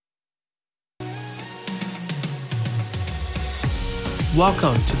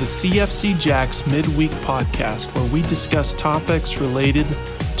Welcome to the CFC Jacks Midweek Podcast, where we discuss topics related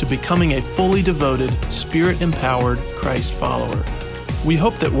to becoming a fully devoted, Spirit-empowered Christ follower. We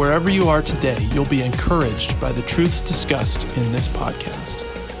hope that wherever you are today, you'll be encouraged by the truths discussed in this podcast.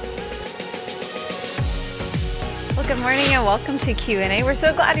 Well, good morning and welcome to Q&A. We're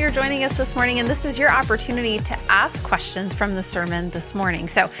so glad you're joining us this morning, and this is your opportunity to ask questions from the sermon this morning.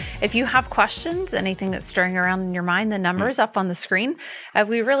 So if you have questions, anything that's stirring around in your mind, the number is up on the screen.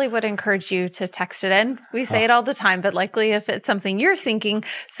 We really would encourage you to text it in. We say it all the time, but likely if it's something you're thinking,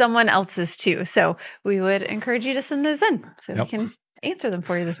 someone else is too. So we would encourage you to send those in so we can answer them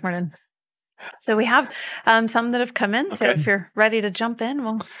for you this morning. So we have some that have come in. So if you're ready to jump in,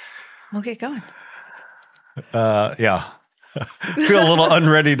 we'll get going. Yeah. Feel a little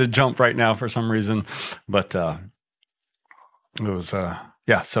unready to jump right now for some reason, but it was,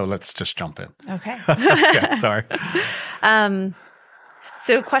 so let's just jump in. Okay. Yeah, sorry.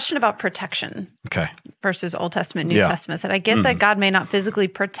 So question about protection versus Old Testament, New Testament. Said, I get that God may not physically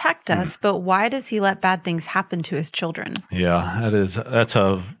protect us, but why does he let bad things happen to his children? Yeah, that's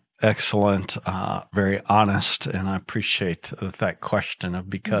a excellent, very honest, and I appreciate that question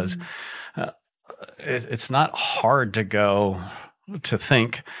because it's not hard to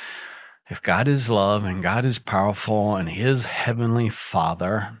think if God is love and God is powerful and he is Heavenly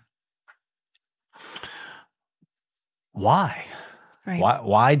Father, why? Right.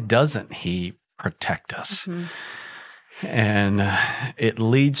 Why doesn't he protect us? Mm-hmm. And it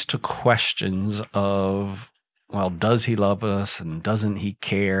leads to questions of, well, does he love us and doesn't he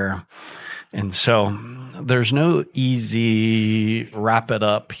care? And so there's no easy wrap it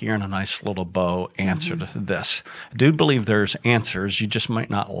up here in a nice little bow answer to this. I do believe there's answers. You just might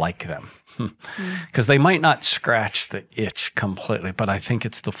not like them because they might not scratch the itch completely, but I think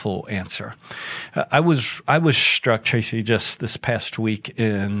it's the full answer. I was struck, Tracy, just this past week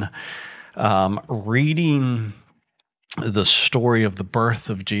in reading the story of the birth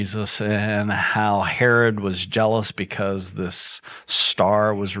of Jesus and how Herod was jealous because this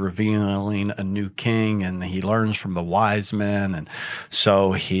star was revealing a new king, and he learns from the wise men. And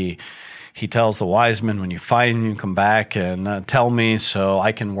so he tells the wise men, when you find him, you come back and tell me so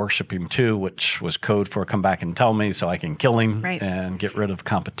I can worship him too, which was code for come back and tell me so I can kill him and get rid of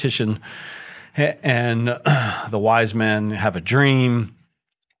competition. And the wise men have a dream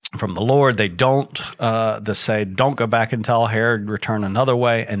from the Lord. They don't, they say, don't go back and tell Herod, return another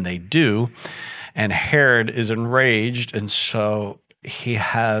way. And they do. And Herod is enraged. And so he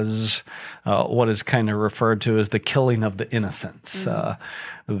has what is kind of referred to as the killing of the innocents,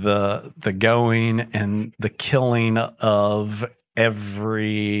 the going and the killing of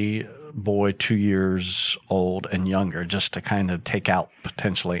every boy 2 years old and younger, just to kind of take out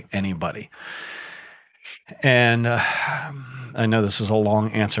potentially anybody. And I know this is a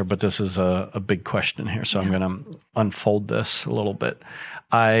long answer, but this is a big question here, so I'm going to unfold this a little bit.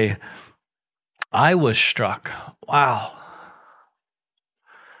 I was struck. Wow.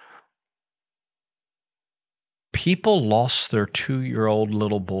 People lost their 2-year-old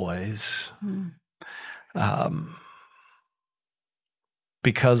little boys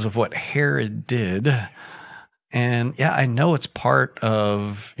because of what Herod did. And yeah, I know it's part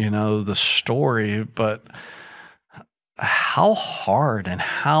of, the story, but how hard and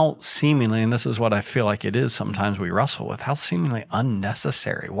how seemingly, and this is what I feel like it is sometimes we wrestle with, how seemingly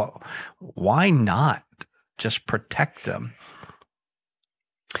unnecessary. Why not just protect them?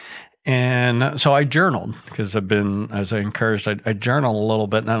 And so I journaled because I've been, as I encouraged, I journal a little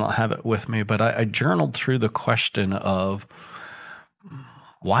bit, and I don't have it with me, but I journaled through the question of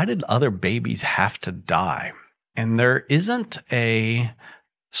why did other babies have to die? And there isn't a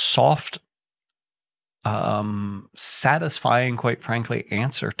soft, satisfying, quite frankly,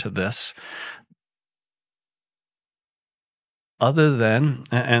 answer to this other than,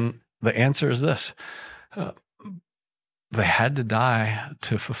 and the answer is this, they had to die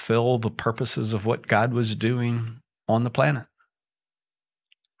to fulfill the purposes of what God was doing on the planet.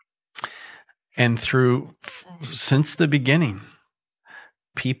 And since the beginning,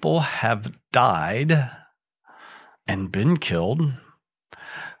 people have died and been killed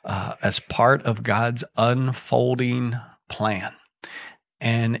as part of God's unfolding plan.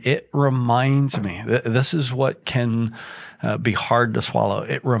 And it reminds me, this is what can be hard to swallow.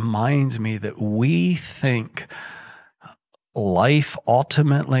 It reminds me that we think life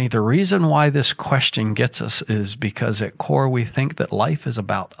ultimately, the reason why this question gets us is because at core we think that life is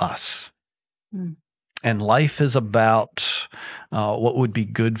about us. And life is about what would be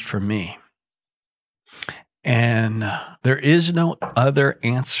good for me. And there is no other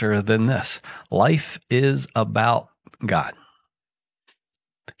answer than this. Life is about God.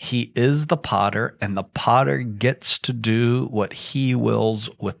 He is the potter, and the potter gets to do what he wills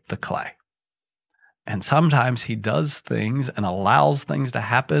with the clay. And sometimes he does things and allows things to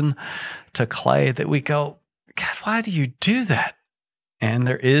happen to clay that we go, God, why do you do that? And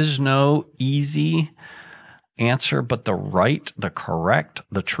there is no easy answer, but the correct,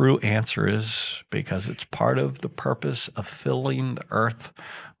 the true answer is because it's part of the purpose of filling the earth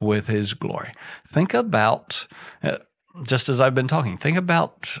with his glory. Think about, just as I've been talking, think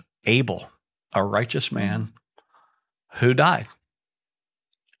about Abel, a righteous man who died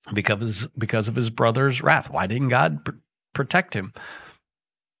because of his brother's wrath. Why didn't God protect him?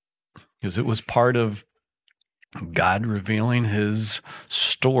 Because it was part of God revealing his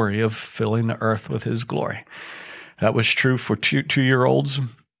story of filling the earth with his glory. That was true for two-year-olds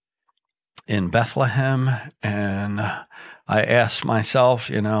in Bethlehem. And I asked myself,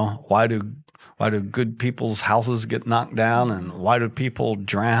 why do good people's houses get knocked down? And why do people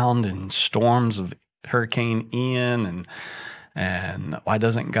drown in storms of Hurricane Ian? And why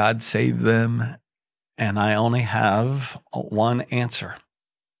doesn't God save them? And I only have one answer.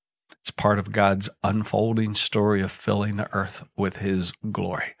 It's part of God's unfolding story of filling the earth with his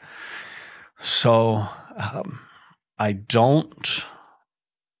glory. So I don't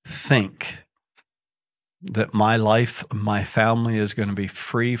think that my life, my family is going to be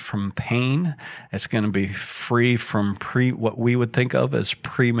free from pain. It's going to be free from what we would think of as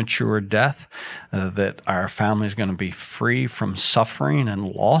premature death, that our family is going to be free from suffering and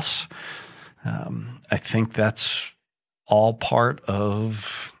loss. I think that's all part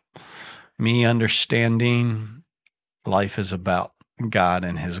of me understanding life is about God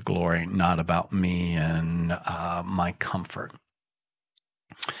and his glory, not about me and my comfort.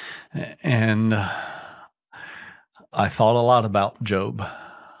 And I thought a lot about Job,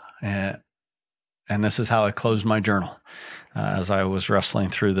 and this is how I closed my journal as I was wrestling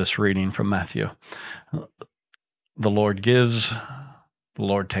through this reading from Matthew. The Lord gives, the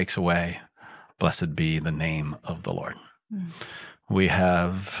Lord takes away. Blessed be the name of the Lord. We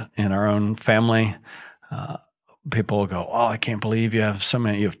have in our own family, people will go, oh, I can't believe you have 10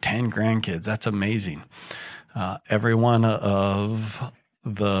 grandkids. That's amazing. Every one of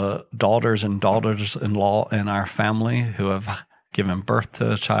the daughters and daughters-in-law in our family who have given birth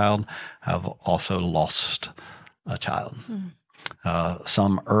to a child have also lost a child.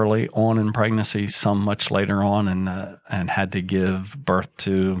 Some early on in pregnancy, some much later on, and had to give birth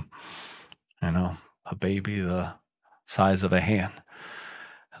to, a baby the size of a hand.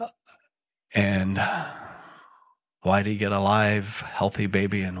 And why do you get a live, healthy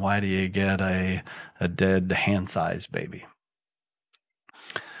baby, and why do you get a dead, hand-sized baby?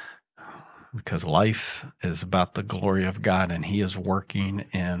 Because life is about the glory of God, and he is working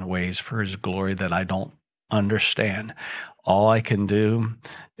in ways for his glory that I don't understand. All I can do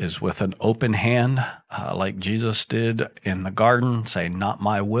is with an open hand, like Jesus did in the garden, say, not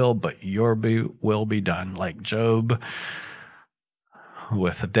my will, but your will be done. Like Job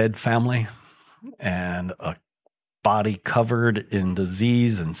with a dead family and a body covered in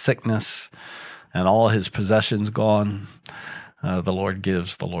disease and sickness and all his possessions gone. The Lord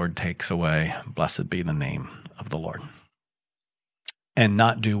gives, the Lord takes away. Blessed be the name of the Lord. And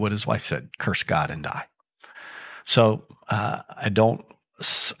not do what his wife said, curse God and die. So I don't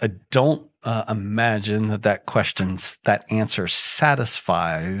imagine that answer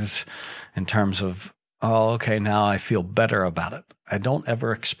satisfies in terms of, oh, okay, now I feel better about it. I don't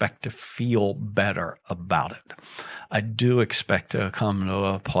ever expect to feel better about it. I do expect to come to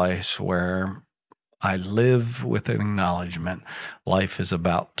a place where I live with an acknowledgement. Life is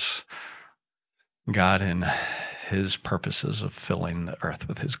about God and his purposes of filling the earth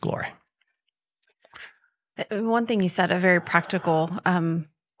with his glory. One thing you said, a very practical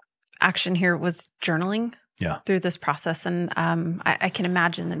action here was journaling through this process. And I can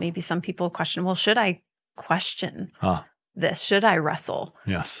imagine that maybe some people question, well, should I question this? Should I wrestle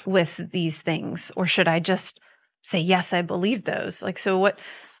with these things? Or should I just say, yes, I believe those?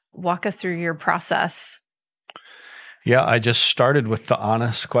 Walk us through your process. Yeah, I just started with the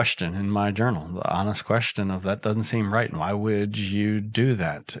honest question in my journal, the honest question of that doesn't seem right. And why would you do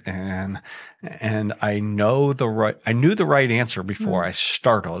that? And I knew the right answer before I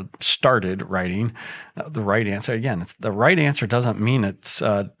started writing the right answer. Again, the right answer doesn't mean it's,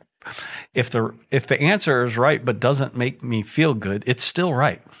 if the answer is right, but doesn't make me feel good, it's still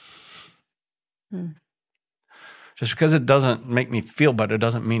right. Just because it doesn't make me feel better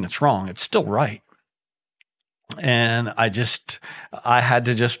doesn't mean it's wrong. It's still right. And I had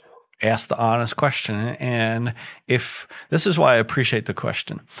to just ask the honest question. And this is why I appreciate the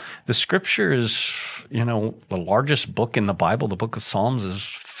question. The scripture is, the largest book in the Bible, the book of Psalms, is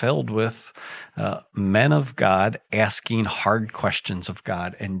filled with men of God asking hard questions of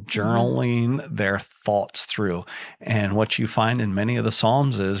God and journaling their thoughts through. And what you find in many of the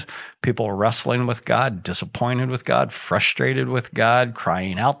Psalms is people wrestling with God, disappointed with God, frustrated with God,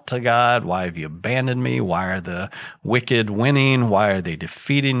 crying out to God, why have you abandoned me? Why are the wicked winning? Why are they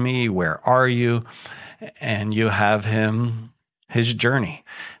defeating me? Where are you? And you have his journey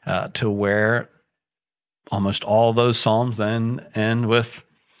to where almost all those Psalms then end with,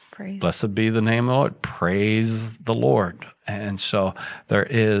 praise. Blessed be the name of the Lord. Praise the Lord. And so there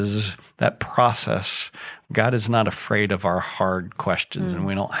is that process. God is not afraid of our hard questions, and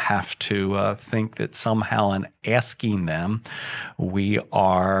we don't have to think that somehow in asking them, we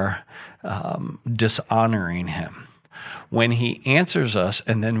are dishonoring him. When he answers us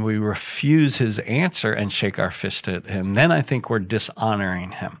and then we refuse his answer and shake our fist at him, then I think we're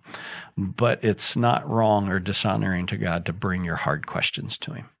dishonoring him. But it's not wrong or dishonoring to God to bring your hard questions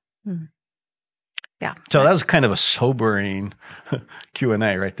to him. Yeah. So that was kind of a sobering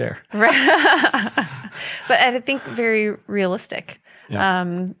Q&A right there. Right. But I think very realistic,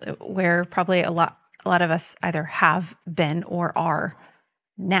 where probably a lot of us either have been or are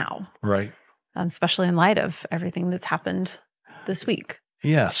now. Right. Especially in light of everything that's happened this week.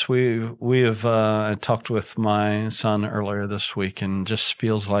 Yes, we have talked with my son earlier this week, and just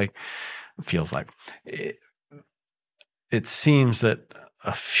feels like it seems that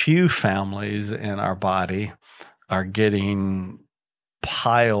a few families in our body are getting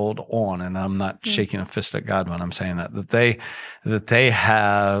piled on, and I'm not shaking a fist at God when I'm saying that they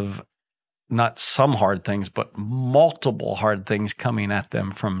have not some hard things, but multiple hard things coming at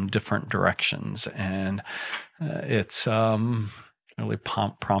them from different directions. And it's really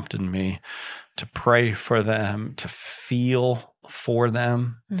prompted me to pray for them, to feel for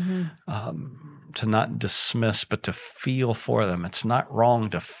them, to not dismiss, but to feel for them. It's not wrong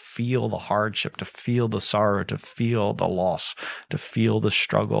to feel the hardship, to feel the sorrow, to feel the loss, to feel the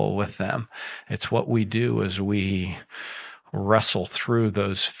struggle with them. It's what we do as we wrestle through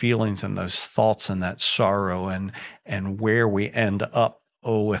those feelings and those thoughts and that sorrow and where we end up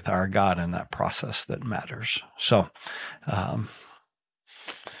with our God in that process that matters. So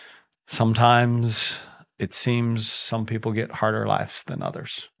sometimes it seems some people get harder lives than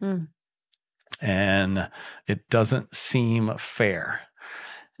others. And it doesn't seem fair.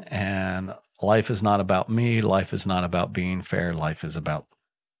 And life is not about me. Life is not about being fair. Life is about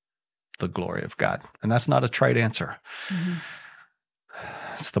the glory of God. And that's not a trite answer.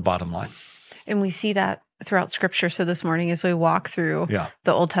 It's the bottom line. And we see that throughout Scripture. So this morning, as we walk through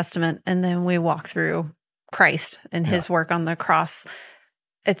the Old Testament, and then we walk through Christ and his work on the cross,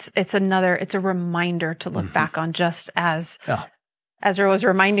 it's a reminder to look back on, just as Ezra was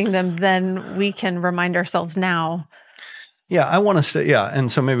reminding them, then we can remind ourselves now. Yeah, I want to say,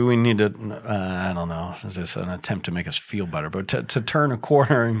 and so maybe we need to, I don't know, is this an attempt to make us feel better, but to turn a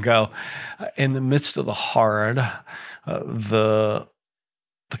corner and go, in the midst of the hard, the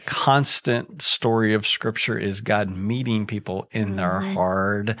constant story of Scripture is God meeting people in their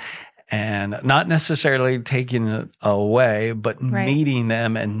hard, and not necessarily taking it away, but meeting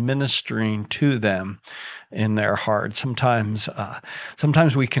them and ministering to them in their hard. Sometimes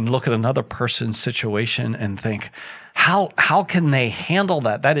we can look at another person's situation and think, how can they handle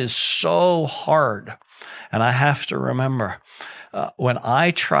that? That is so hard. And I have to remember, when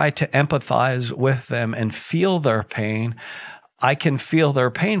I try to empathize with them and feel their pain, I can feel their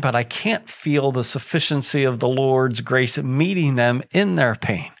pain, but I can't feel the sufficiency of the Lord's grace meeting them in their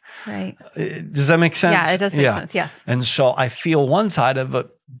pain. Right. Does that make sense? Yeah, it does make sense. Yes. And so I feel one side of it,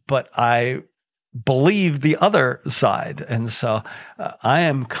 but I believe the other side. And so I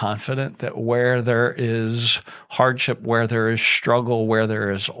am confident that where there is hardship, where there is struggle, where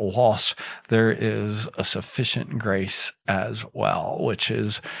there is loss, there is a sufficient grace as well, which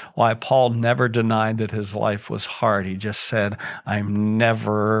is why Paul never denied that his life was hard. He just said, I'm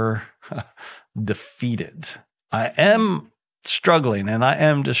never defeated. I am struggling and I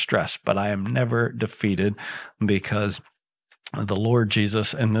am distressed, but I am never defeated, because the Lord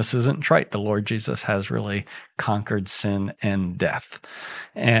Jesus, and this isn't trite, the Lord Jesus has really conquered sin and death.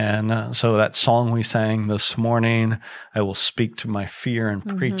 And so that song we sang this morning, I will speak to my fear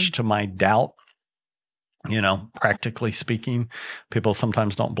and preach to my doubt. You know, practically speaking, people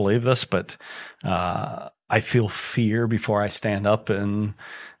sometimes don't believe this, but I feel fear before I stand up and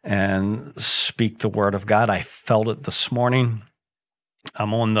speak the word of God. I felt it this morning.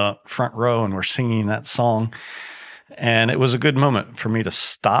 I'm on the front row and we're singing that song. And it was a good moment for me to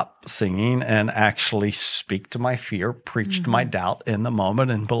stop singing and actually speak to my fear, preach to my doubt in the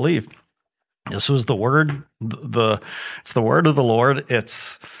moment, and believe This was the word, it's the word of the Lord.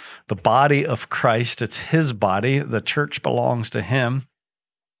 It's the body of Christ. It's his body. The church belongs to him.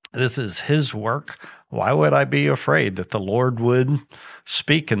 This is his work. Why would I be afraid that the Lord would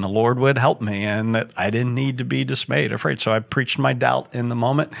speak and the Lord would help me and that I didn't need to be dismayed, afraid? So I preached my doubt in the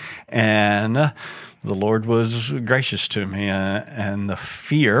moment, and the Lord was gracious to me, and the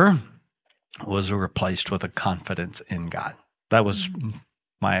fear was replaced with a confidence in God. That was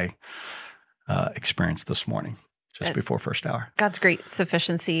my experience this morning, just before first hour. God's great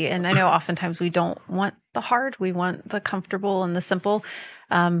sufficiency. And I know oftentimes we don't want the hard, we want the comfortable and the simple.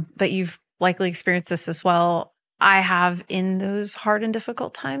 But you've likely experienced this as well. I have, in those hard and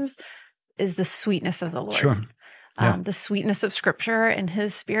difficult times, is the sweetness of the Lord. Sure. Yeah. The sweetness of Scripture and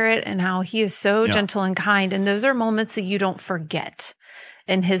his Spirit, and how he is so gentle and kind. And those are moments that you don't forget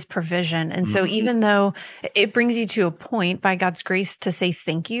in his provision. And so even though it brings you to a point by God's grace to say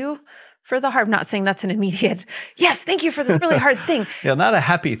thank you for the hard, I'm not saying that's an immediate, yes, thank you for this really hard thing. Not a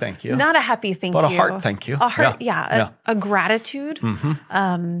happy thank you. Not a happy thank you. But a heart thank you. A heart, a gratitude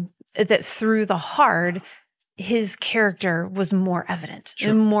that through the hard, his character was more evident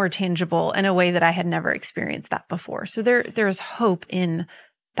and more tangible in a way that I had never experienced that before. So there's hope in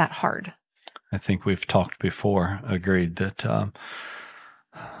that hard. I think we've talked before, agreed that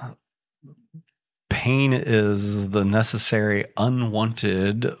pain is the necessary,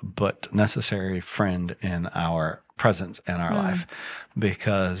 unwanted, but necessary friend in our presence and our life,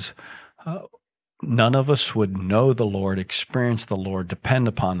 because none of us would know the Lord, experience the Lord, depend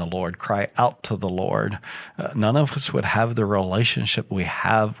upon the Lord, cry out to the Lord. None of us would have the relationship we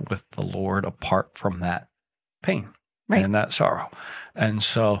have with the Lord apart from that pain and that sorrow. And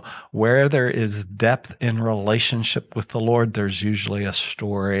so where there is depth in relationship with the Lord, there's usually a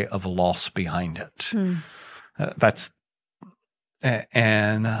story of loss behind it.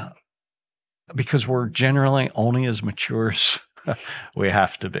 Because we're generally only as mature as we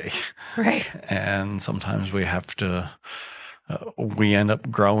have to be. Right. And sometimes we have to, we end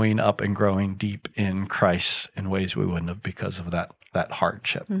up growing up and growing deep in Christ in ways we wouldn't have because of that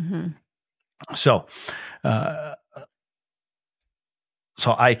hardship.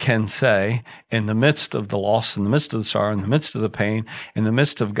 So I can say, in the midst of the loss, in the midst of the sorrow, in the midst of the pain, in the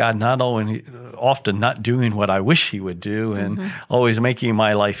midst of God often not doing what I wish he would do and always making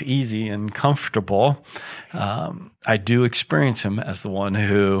my life easy and comfortable, I do experience him as the one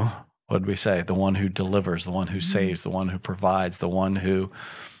who, what did we say? The one who delivers, the one who saves, the one who provides, the one who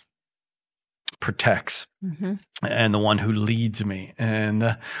protects, and the one who leads me.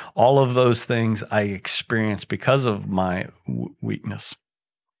 And all of those things I experience because of my weakness.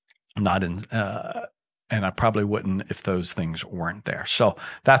 Not in, and I probably wouldn't if those things weren't there. So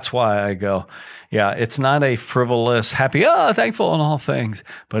that's why I go, it's not a frivolous, happy, thankful in all things,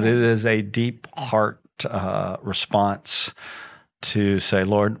 but it is a deep heart response to say,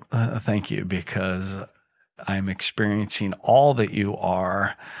 Lord, thank you, because I'm experiencing all that you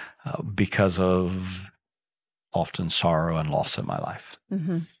are because of often sorrow and loss in my life.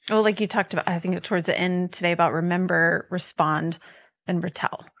 Well, like you talked about, I think towards the end today, about remember, respond, and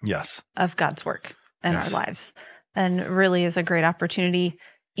retell of God's work in our lives. And really is a great opportunity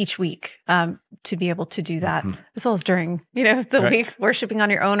each week to be able to do that, as well as during, the week, worshiping on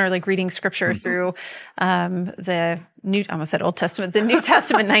your own, or like reading scripture through the New, I almost said Old Testament, the New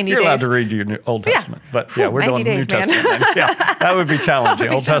Testament 90 days. You're allowed to read your Old Testament, but we're doing days, New Testament. That would be challenging.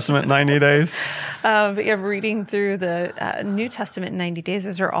 Old Testament 90 days. But reading through the New Testament 90 days,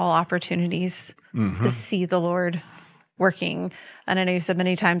 those are all opportunities to see the Lord working. And I know you said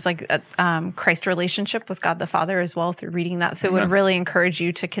many times, like Christ's relationship with God the Father as well through reading that. So it would really encourage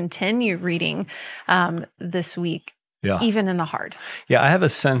you to continue reading this week, even in the hard. I have a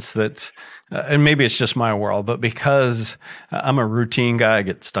sense that, and maybe it's just my world, but because I'm a routine guy, I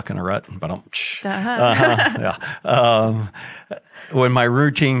get stuck in a rut. But when my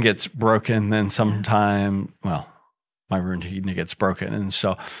routine gets broken, then my routine gets broken, and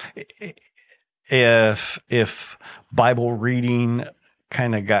so. If Bible reading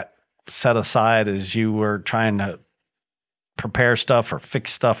kind of got set aside as you were trying to prepare stuff or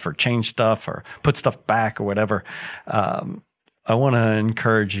fix stuff or change stuff or put stuff back or whatever, I want to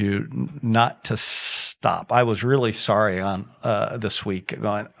encourage you not to stop. I was really sorry on this week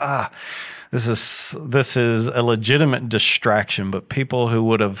going, this is a legitimate distraction, but people who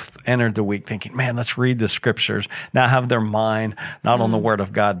would have entered the week thinking, man, let's read the scriptures, now have their mind not on the word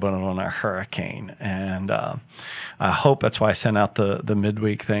of God, but on a hurricane. And I hope that's why I sent out the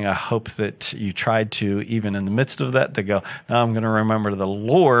midweek thing. I hope that you tried to, even in the midst of that, to go, now I'm going to remember the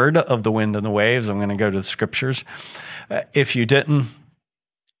Lord of the wind and the waves. I'm going to go to the scriptures. If you didn't,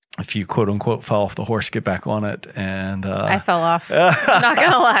 if you quote unquote fell off the horse, get back on it. And I fell off. I'm not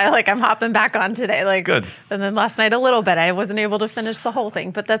gonna lie. Like, I'm hopping back on today. Like, good. And then last night a little bit. I wasn't able to finish the whole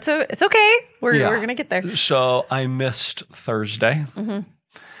thing, but it's okay. We're gonna get there. So I missed Thursday.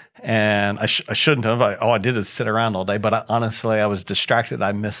 And I shouldn't have. All I did is sit around all day. But honestly, I was distracted.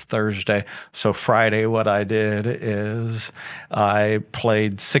 I missed Thursday. So Friday, what I did is I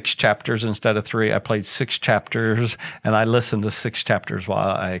played 6 chapters instead of 3. I played 6 chapters, and I listened to 6 chapters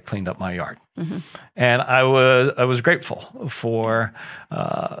while I cleaned up my yard. And I was grateful for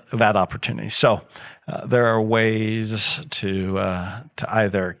that opportunity. So there are ways to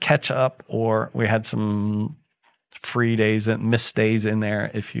either catch up, or we had some free days and missed days in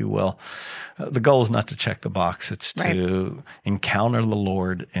there, if you will. The goal is not to check the box. It's to encounter the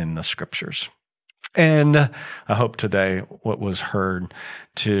Lord in the scriptures. And I hope today what was heard,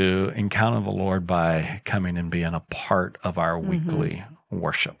 to encounter the Lord by coming and being a part of our weekly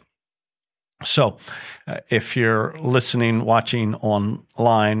worship. So if you're listening, watching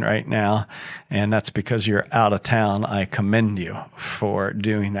online right now, and that's because you're out of town, I commend you for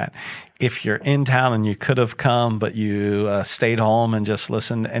doing that. If you're in town and you could have come, but you stayed home and just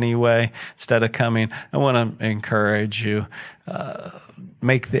listened anyway, instead of coming, I want to encourage you,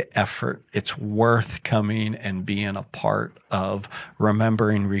 make the effort. It's worth coming and being a part of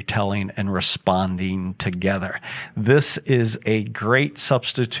remembering, retelling, and responding together. This is a great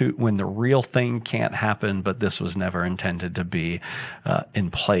substitute when the real thing can't happen, but this was never intended to be in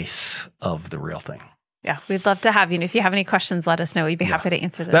place of the real thing. Yeah, we'd love to have you. And if you have any questions, let us know. We'd be happy to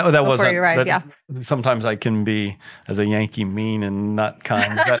answer those that before you arrive. Sometimes I can be, as a Yankee, mean and not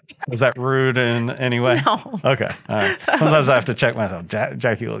kind. Was that rude in any way? No. Okay. All right. Sometimes I have to check myself.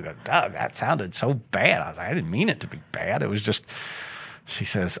 Jackie will go, Doug, that sounded so bad. I was like, I didn't mean it to be bad. It was just, she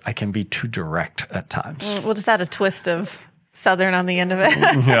says, I can be too direct at times. We'll just add a twist of Southern on the end of it.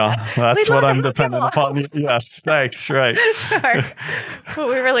 Yeah, that's what I'm dependent upon. Yes, thanks. Right. Sure. Well,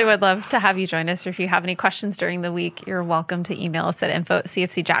 we really would love to have you join us. Or if you have any questions during the week, you're welcome to email us at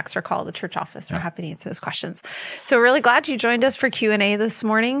info@cfcjax or call the church office. We're happy to answer those questions. So we're really glad you joined us for Q&A this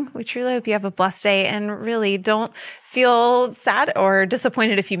morning. We truly hope you have a blessed day, and really don't feel sad or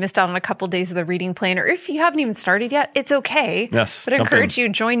disappointed if you missed out on a couple days of the reading plan, or if you haven't even started yet, it's okay. Yes. But I encourage you,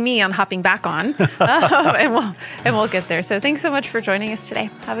 join me on hopping back on, and we'll get there. So thanks so much for joining us today.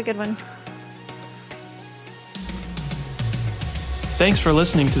 Have a good one. Thanks for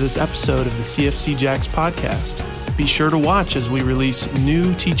listening to this episode of the CFC Jax podcast. Be sure to watch as we release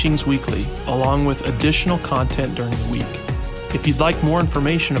new teachings weekly, along with additional content during the week. If you'd like more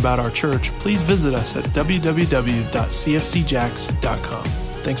information about our church, please visit us at www.cfcjax.com.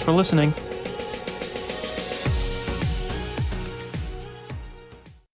 Thanks for listening.